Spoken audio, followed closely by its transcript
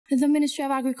The Ministry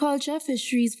of Agriculture,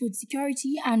 Fisheries, Food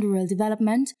Security and Rural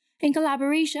Development, in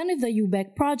collaboration with the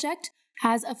UBEC project,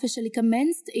 has officially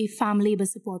commenced a farm labor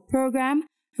support program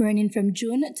running from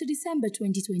June to December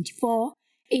 2024,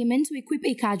 aiming to equip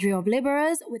a cadre of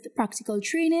laborers with practical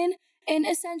training in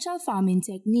essential farming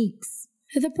techniques.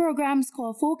 The program's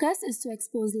core focus is to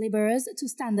expose laborers to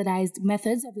standardized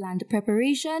methods of land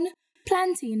preparation,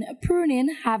 planting,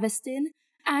 pruning, harvesting,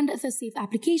 and the safe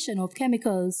application of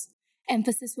chemicals.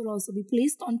 Emphasis will also be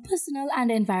placed on personal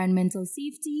and environmental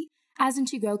safety as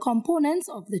integral components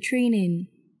of the training.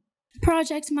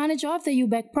 Project Manager of the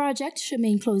UBEC project,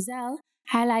 Shemaine Closel,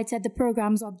 highlighted the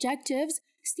program's objectives,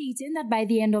 stating that by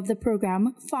the end of the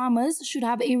program, farmers should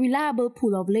have a reliable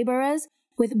pool of laborers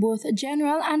with both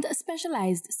general and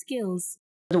specialized skills.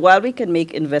 While we can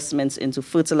make investments into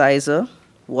fertilizer,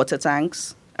 water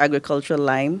tanks, agricultural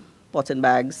lime, potting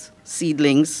bags,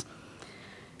 seedlings,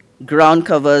 ground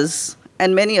covers,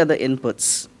 and many other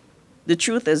inputs, the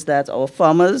truth is that our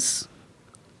farmers,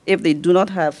 if they do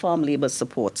not have farm labor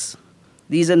supports,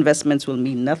 these investments will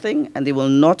mean nothing and they will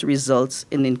not result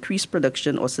in increased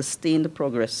production or sustained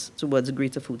progress towards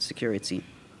greater food security.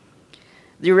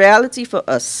 The reality for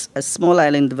us as small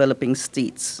island developing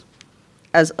states,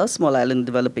 as a small island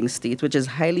developing state which is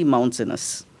highly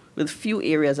mountainous with few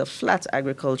areas of flat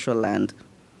agricultural land,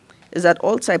 is that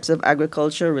all types of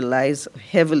agriculture relies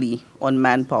heavily on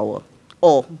manpower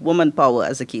or woman power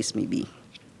as the case may be.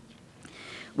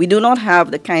 We do not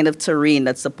have the kind of terrain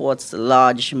that supports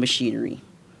large machinery.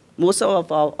 Most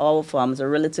of our farms are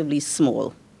relatively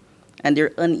small and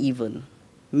they're uneven,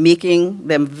 making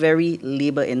them very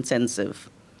labor intensive.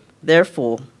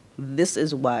 Therefore, this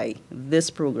is why this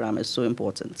program is so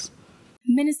important.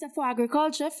 Minister for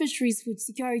Agriculture, Fisheries, Food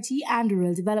Security and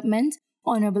Rural Development,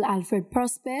 Honorable Alfred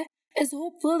Prosper, is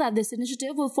hopeful that this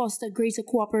initiative will foster greater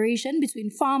cooperation between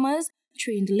farmers,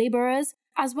 trained laborers,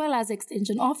 as well as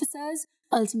extension officers,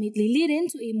 ultimately leading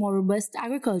to a more robust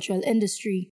agricultural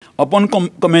industry. Upon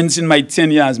commencing my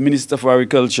tenure as Minister for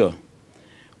Agriculture,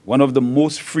 one of the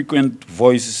most frequent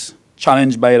voices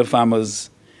challenged by the farmers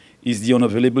is the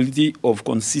unavailability of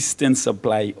consistent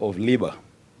supply of labor.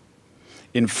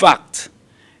 In fact,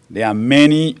 there are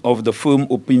many of the firm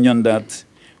opinion that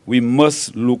we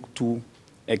must look to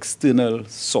external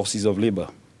sources of labor.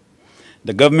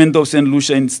 The government of St.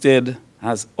 Lucia instead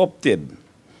has opted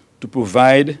to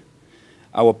provide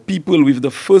our people with the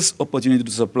first opportunity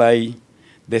to supply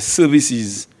their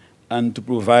services and to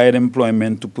provide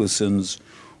employment to persons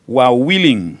who are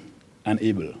willing and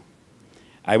able.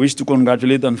 I wish to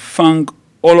congratulate and thank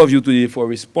all of you today for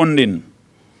responding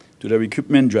to the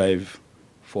recruitment drive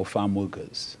for farm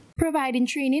workers. Providing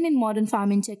training in modern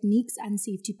farming techniques and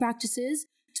safety practices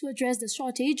to address the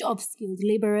shortage of skilled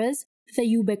laborers, the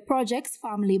UBEC project's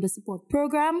Farm Labor Support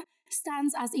Program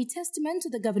stands as a testament to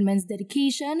the government's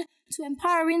dedication to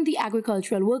empowering the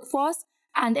agricultural workforce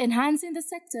and enhancing the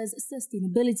sector's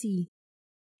sustainability.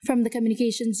 From the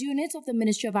Communications Unit of the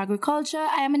Ministry of Agriculture,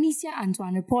 I am Lucia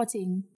reporting.